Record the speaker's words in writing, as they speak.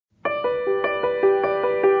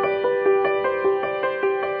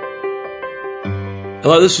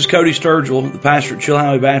Hello, this is Cody Sturgill, the pastor at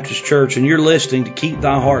Chilhowee Baptist Church, and you're listening to Keep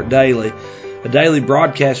Thy Heart Daily, a daily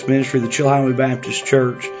broadcast ministry of the Chilhowee Baptist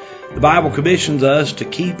Church. The Bible commissions us to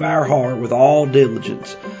keep our heart with all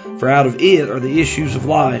diligence, for out of it are the issues of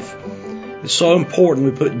life. It's so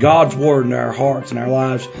important we put God's Word into our hearts and our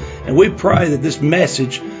lives, and we pray that this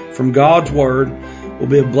message from God's Word will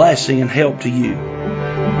be a blessing and help to you.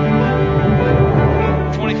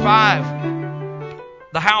 25.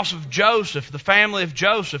 The house of Joseph, the family of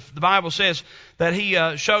Joseph, the Bible says that he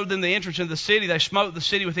showed them the entrance into the city. They smote the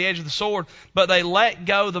city with the edge of the sword, but they let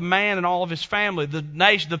go the man and all of his family, the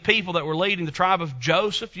nation, the people that were leading the tribe of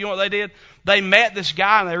Joseph. You know what they did? They met this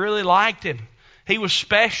guy and they really liked him. He was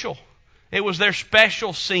special. It was their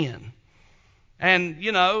special sin. And,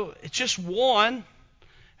 you know, it's just one.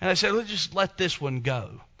 And they said, let's just let this one go.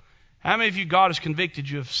 How many of you, God has convicted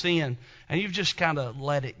you of sin and you've just kind of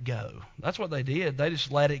let it go? That's what they did. They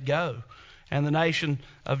just let it go. And the nation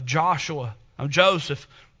of Joseph,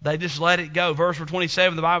 they just let it go. Verse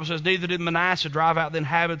 27, the Bible says, neither did Manasseh drive out the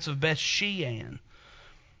inhabitants of Beth-shean.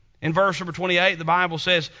 In verse number 28, the Bible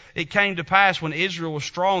says, it came to pass when Israel was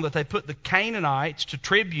strong that they put the Canaanites to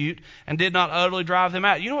tribute and did not utterly drive them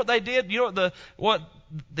out. You know what they did? You know what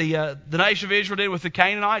the nation of Israel did with the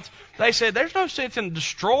Canaanites? They said, there's no sense in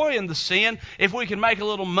destroying the sin if we can make a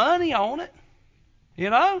little money on it.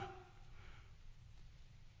 You know?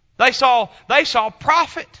 They saw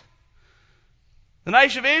profit. The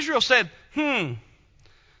nation of Israel said, we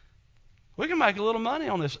can make a little money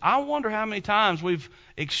on this. I wonder how many times we've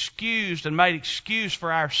excused and made excuse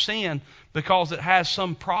for our sin because it has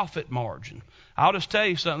some profit margin. I'll just tell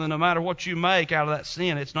you something, no matter what you make out of that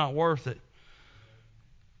sin, it's not worth it.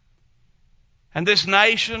 And this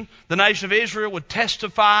nation, the nation of Israel, would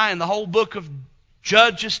testify, and the whole book of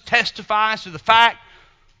Judges testifies to the fact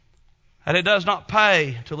that it does not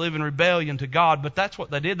pay to live in rebellion to God. But that's what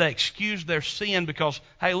they did. They excused their sin because,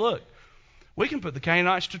 hey, look, we can put the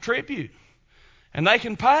Canaanites to tribute, and they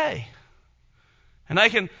can pay, and they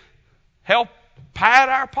can help pad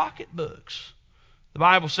our pocketbooks. The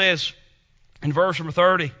Bible says in verse number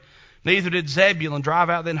 30, neither did Zebulun drive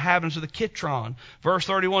out the inhabitants of the Kitron. Verse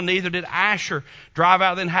 31, neither did Asher drive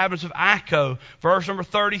out the inhabitants of Akko. Verse number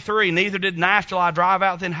 33, neither did Naphtali drive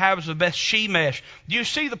out the inhabitants of Beth-shemesh. Do you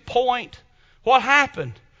see the point? What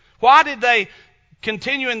happened? Why did they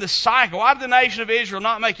continue in this cycle? Why did the nation of Israel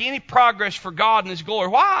not make any progress for God and His glory?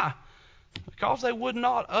 Why? Because they would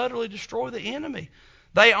not utterly destroy the enemy.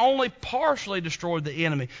 They only partially destroyed the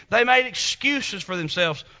enemy. They made excuses for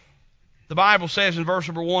themselves. The Bible says in verse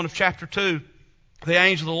number 1 of chapter 2, the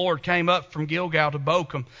angel of the Lord came up from Gilgal to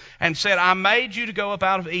Bochum and said, I made you to go up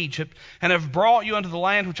out of Egypt and have brought you unto the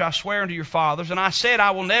land which I swear unto your fathers. And I said,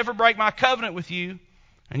 I will never break my covenant with you,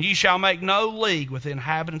 and ye shall make no league with the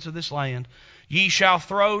inhabitants of this land. Ye shall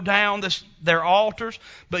throw down their altars,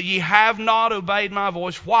 but ye have not obeyed my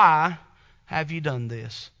voice. Why have ye done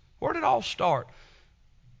this? Where did it all start?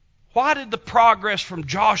 Why did the progress from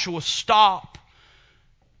Joshua stop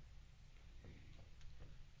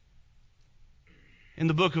in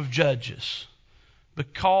the book of Judges?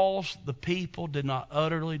 Because the people did not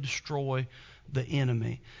utterly destroy the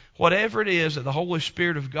enemy. Whatever it is that the Holy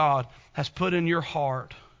Spirit of God has put in your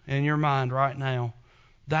heart and in your mind right now,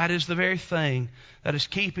 that is the very thing that is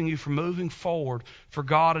keeping you from moving forward for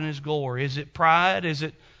God and His glory. Is it pride? Is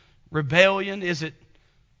it rebellion? Is it,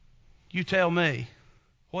 you tell me,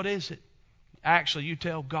 what is it? Actually, you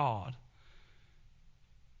tell God.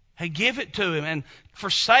 Hey, give it to Him and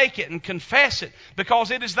forsake it and confess it,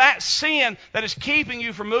 because it is that sin that is keeping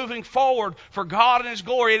you from moving forward for God and His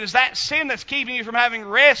glory. It is that sin that's keeping you from having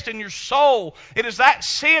rest in your soul. It is that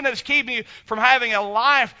sin that is keeping you from having a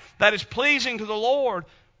life that is pleasing to the Lord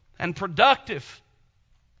and productive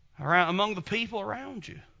among the people around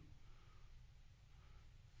you.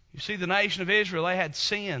 You see, the nation of Israel, they had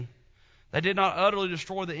sin. They did not utterly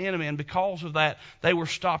destroy the enemy, and because of that, they were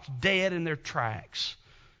stopped dead in their tracks.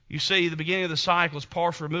 You see, the beginning of the cycle is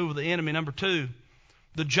partial removal of the enemy. Number 2,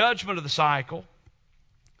 the judgment of the cycle,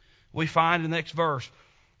 we find in the next verse.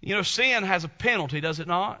 You know, sin has a penalty, does it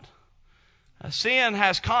not? Sin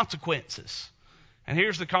has consequences. And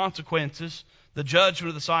here's the consequences, the judgment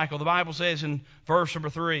of the cycle. The Bible says in verse number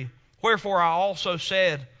 3, wherefore I also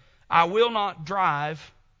said, I will not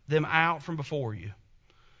drive them out from before you.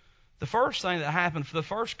 The first thing that happened, the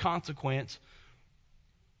first consequence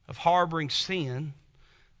of harboring sin,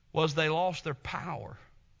 was they lost their power.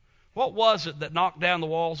 What was it that knocked down the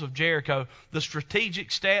walls of Jericho? The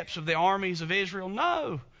strategic steps of the armies of Israel?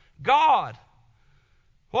 No, God.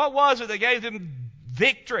 What was it that gave them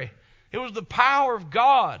victory? It was the power of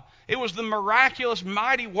God. It was the miraculous,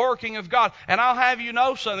 mighty working of God. And I'll have you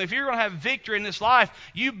know something. If you're going to have victory in this life,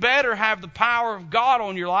 you better have the power of God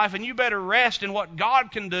on your life, and you better rest in what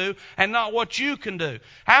God can do and not what you can do.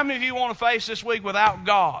 How many of you want to face this week without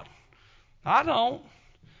God? I don't.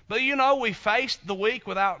 But you know, we face the week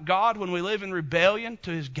without God when we live in rebellion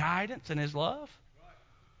to His guidance and His love.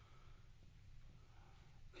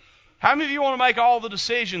 How many of you want to make all the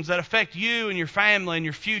decisions that affect you and your family and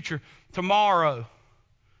your future tomorrow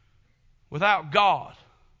without God?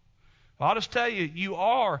 Well, I'll just tell you, you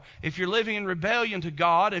are. If you're living in rebellion to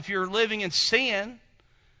God, if you're living in sin, and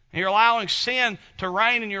you're allowing sin to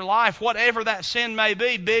reign in your life, whatever that sin may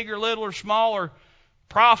be, big or little or small or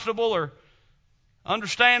profitable or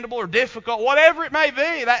understandable or difficult, whatever it may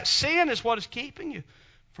be, that sin is what is keeping you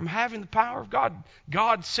from having the power of God.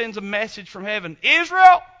 God sends a message from heaven.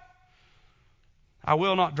 Israel, I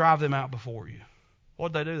will not drive them out before you.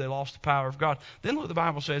 What did they do? They lost the power of God. Then look what the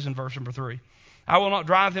Bible says in verse number 3. I will not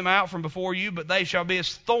drive them out from before you, but they shall be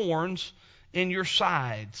as thorns in your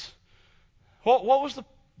sides. What was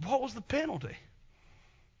the penalty?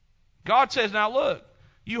 God says, now look,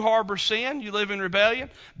 you harbor sin, you live in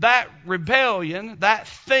rebellion. That rebellion, that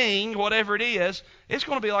thing, whatever it is, it's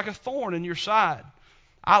going to be like a thorn in your side.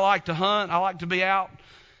 I like to hunt, I like to be out,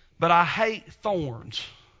 but I hate thorns.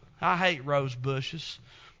 I hate rose bushes.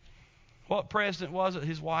 What president was it?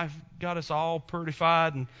 His wife got us all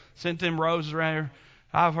prettified and sent them roses around here.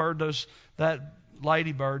 I've heard that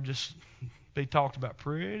ladybird just be talked about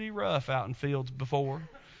pretty rough out in fields before.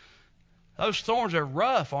 Those thorns are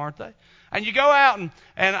rough, aren't they? And you go out and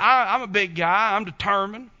I'm a big guy. I'm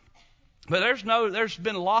determined. But there's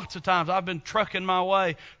been lots of times I've been trucking my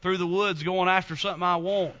way through the woods going after something I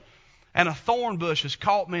want, and a thorn bush has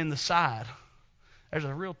caught me in the side. There's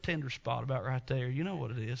a real tender spot about right there. You know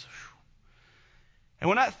what it is. And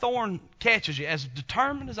when that thorn catches you, as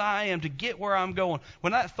determined as I am to get where I'm going,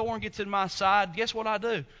 when that thorn gets in my side, guess what I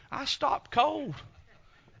do? I stop cold.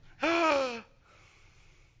 I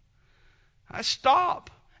stop.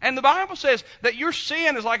 And the Bible says that your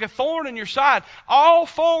sin is like a thorn in your side. All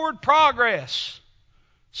forward progress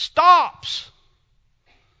stops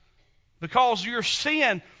because your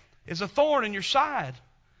sin is a thorn in your side.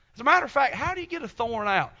 As a matter of fact, how do you get a thorn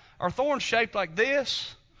out? Are thorns shaped like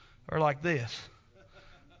this or like this?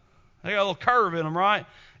 They got a little curve in them, right?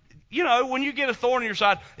 You know, when you get a thorn in your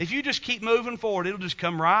side, if you just keep moving forward, it'll just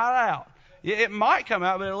come right out. It might come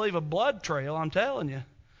out, but it'll leave a blood trail, I'm telling you.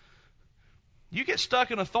 You get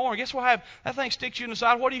stuck in a thorn, guess what happens? That thing sticks you in the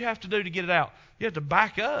side. What do you have to do to get it out? You have to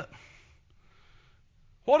back up.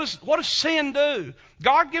 What does sin do?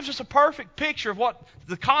 God gives us a perfect picture of what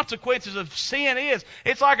the consequences of sin is.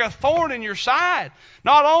 It's like a thorn in your side.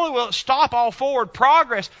 Not only will it stop all forward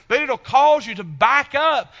progress, but it'll cause you to back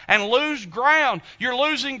up and lose ground. You're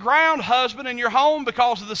losing ground, husband, in your home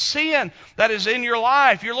because of the sin that is in your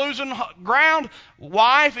life. You're losing ground,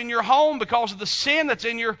 wife, in your home because of the sin that's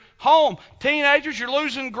in your home. Teenagers, you're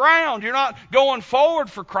losing ground. You're not going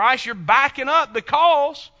forward for Christ. You're backing up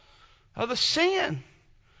because of the sin.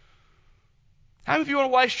 How many of you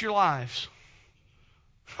want to waste your lives?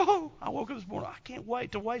 Oh, I woke up this morning, I can't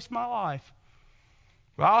wait to waste my life.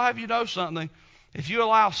 Well, I'll have you know something. If you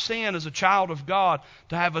allow sin as a child of God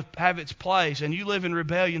to have its place and you live in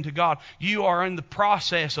rebellion to God, you are in the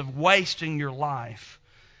process of wasting your life.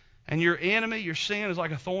 And your enemy, your sin, is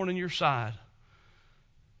like a thorn in your side.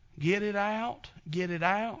 Get it out, get it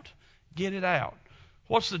out, get it out.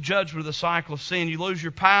 What's the judgment of the cycle of sin? You lose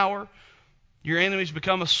your power. Your enemies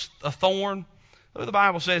become a thorn. Look what the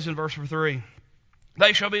Bible says in verse 3.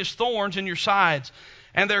 They shall be as thorns in your sides,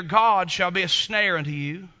 and their God shall be a snare unto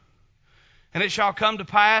you. And it shall come to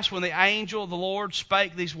pass when the angel of the Lord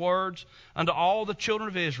spake these words unto all the children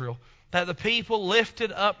of Israel, that the people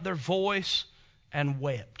lifted up their voice and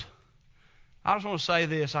wept. I just want to say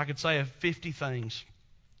this. I could say 50 things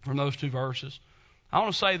from those two verses. I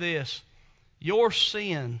want to say this. Your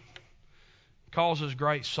sin causes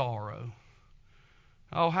great sorrow.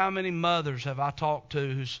 Oh, how many mothers have I talked to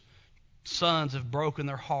whose sons have broken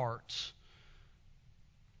their hearts?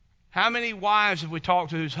 How many wives have we talked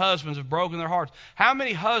to whose husbands have broken their hearts? How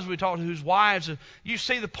many husbands have we talked to whose wives have... You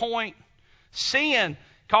see the point? Sin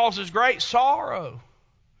causes great sorrow.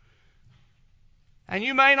 And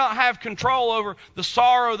you may not have control over the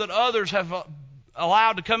sorrow that others have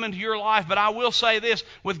allowed to come into your life, but I will say this,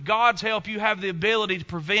 with God's help, you have the ability to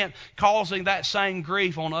prevent causing that same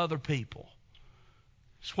grief on other people.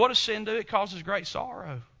 So what does sin do? It causes great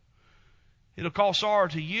sorrow. It'll cause sorrow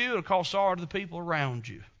to you. It'll cause sorrow to the people around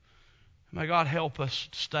you. May God help us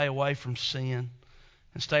to stay away from sin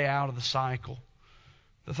and stay out of the cycle.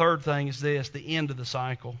 The third thing is this, the end of the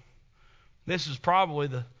cycle. This is probably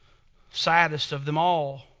the saddest of them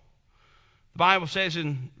all. The Bible says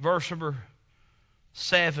in verse number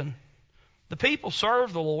 7, the people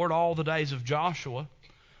served the Lord all the days of Joshua.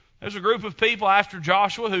 There's a group of people after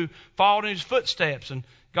Joshua who followed in his footsteps, and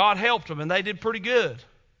God helped them, and they did pretty good,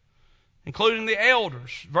 including the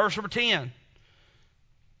elders. Verse number 10.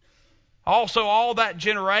 Also, all that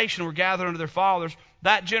generation were gathered unto their fathers.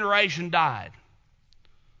 That generation died.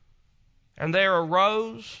 And there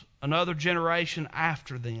arose another generation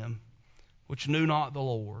after them, which knew not the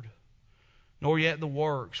Lord, nor yet the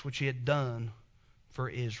works which he had done for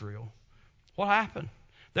Israel. What happened?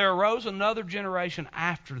 There arose another generation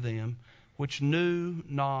after them, which knew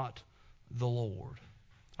not the Lord.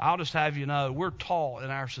 I'll just have you know, we're taught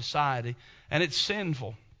in our society, and it's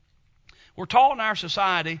sinful. We're taught in our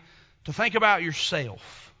society to think about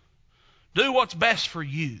yourself. Do what's best for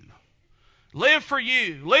you. Live for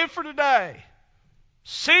you. Live for today.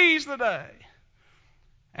 Seize the day.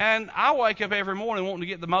 And I wake up every morning wanting to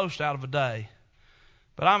get the most out of a day.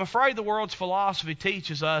 But I'm afraid the world's philosophy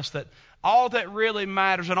teaches us that all that really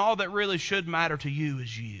matters and all that really should matter to you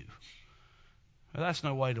is you. Well, that's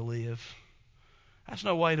no way to live. That's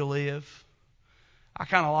no way to live. I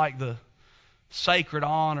kind of like the sacred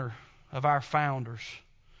honor of our founders,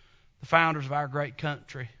 the founders of our great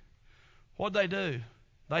country. What'd they do?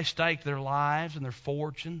 They staked their lives and their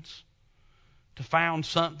fortunes to found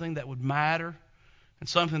something that would matter, and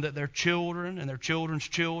something that their children and their children's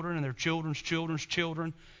children and their children's children's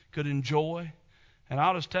children could enjoy. And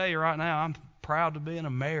I'll just tell you right now, I'm proud to be an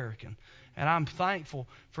American. And I'm thankful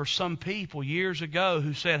for some people years ago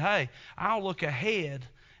who said, hey, I'll look ahead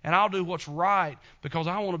and I'll do what's right because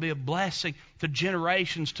I want to be a blessing to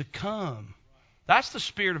generations to come. That's the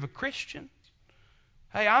spirit of a Christian.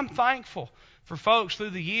 Hey, I'm thankful for folks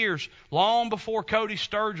through the years, long before Cody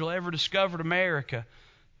Sturgill ever discovered America,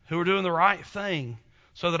 who were doing the right thing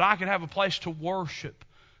so that I could have a place to worship,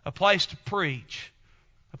 a place to preach,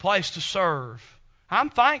 a place to serve. I'm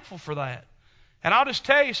thankful for that. And I'll just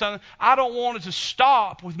tell you something, I don't want it to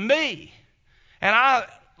stop with me. And I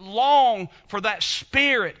long for that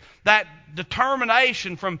spirit, that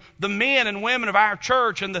determination from the men and women of our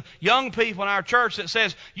church and the young people in our church that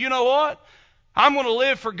says, you know what? I'm going to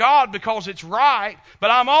live for God because it's right, but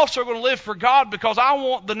I'm also going to live for God because I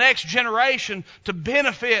want the next generation to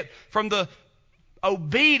benefit from the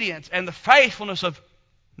obedience and the faithfulness of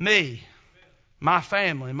me, my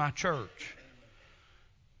family, my church.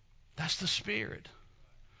 That's the spirit.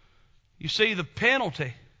 You see, the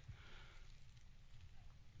penalty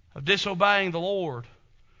of disobeying the Lord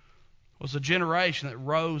was a generation that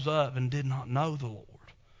rose up and did not know the Lord.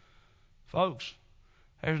 Folks,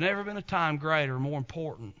 there's never been a time greater, more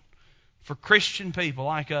important for Christian people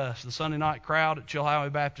like us, the Sunday night crowd at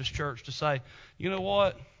Chilhowie Baptist Church, to say, you know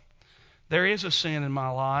what? There is a sin in my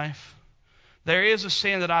life. There is a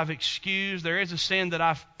sin that I've excused. There is a sin that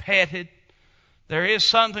I've petted. There is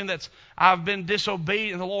something I've been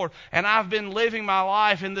disobedient to the Lord. And I've been living my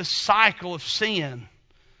life in this cycle of sin.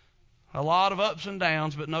 A lot of ups and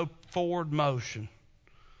downs, but no forward motion.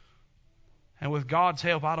 And with God's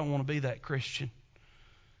help, I don't want to be that Christian.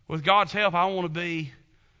 With God's help, I want to be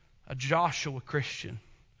a Joshua Christian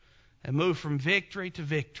and move from victory to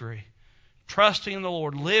victory, trusting in the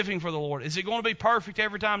Lord, living for the Lord. Is it going to be perfect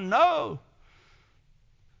every time? No.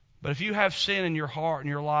 But if you have sin in your heart and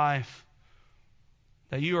your life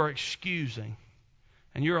that you are excusing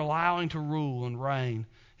and you're allowing to rule and reign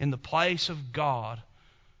in the place of God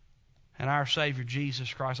and our Savior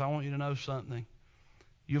Jesus Christ, I want you to know something.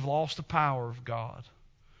 You've lost the power of God.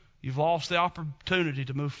 You've lost the opportunity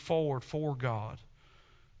to move forward for God.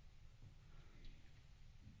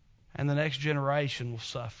 And the next generation will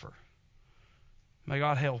suffer. May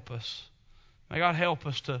God help us. May God help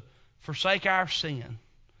us to forsake our sin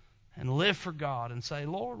and live for God and say,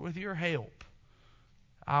 Lord, with your help,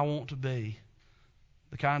 I want to be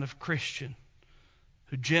the kind of Christian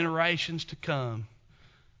who generations to come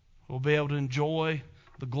will be able to enjoy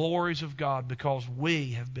the glories of God because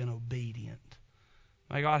we have been obedient.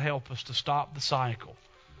 May God help us to stop the cycle,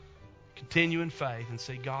 continue in faith, and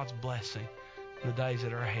see God's blessing in the days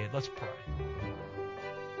that are ahead. Let's pray.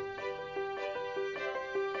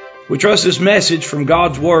 We trust this message from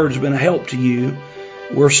God's Word has been a help to you.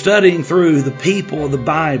 We're studying through the people of the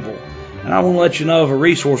Bible. And I want to let you know of a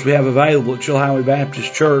resource we have available at Chilhowie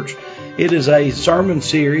Baptist Church. It is a sermon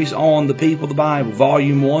series on the people of the Bible.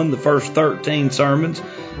 Volume 1, the first 13 sermons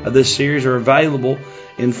of this series are available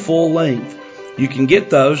in full length. You can get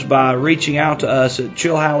those by reaching out to us at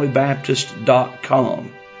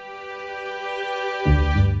chilhowiebaptist.com.